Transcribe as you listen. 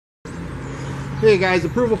Hey guys,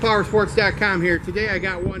 ApprovalPowersports.com here. Today I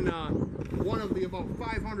got one of the about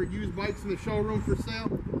 500 used bikes in the showroom for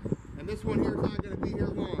sale, and this one here is not going to be here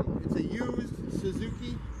long. It's a used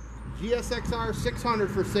Suzuki GSXR600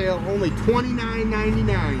 for sale, only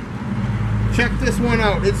 $29.99. Check this one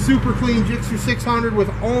out. It's super clean Gixxer 600 with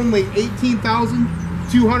only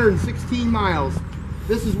 18,216 miles.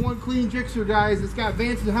 This is one clean Gixxer, guys. It's got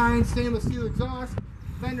Vance & Hines stainless steel exhaust,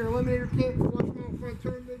 fender eliminator kit, flush mount front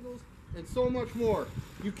turn signals, and so much more.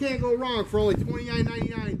 You can't go wrong for only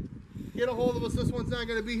 $29.99. Get a hold of us. This one's not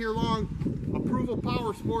going to be here long.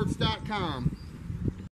 ApprovalPowersports.com.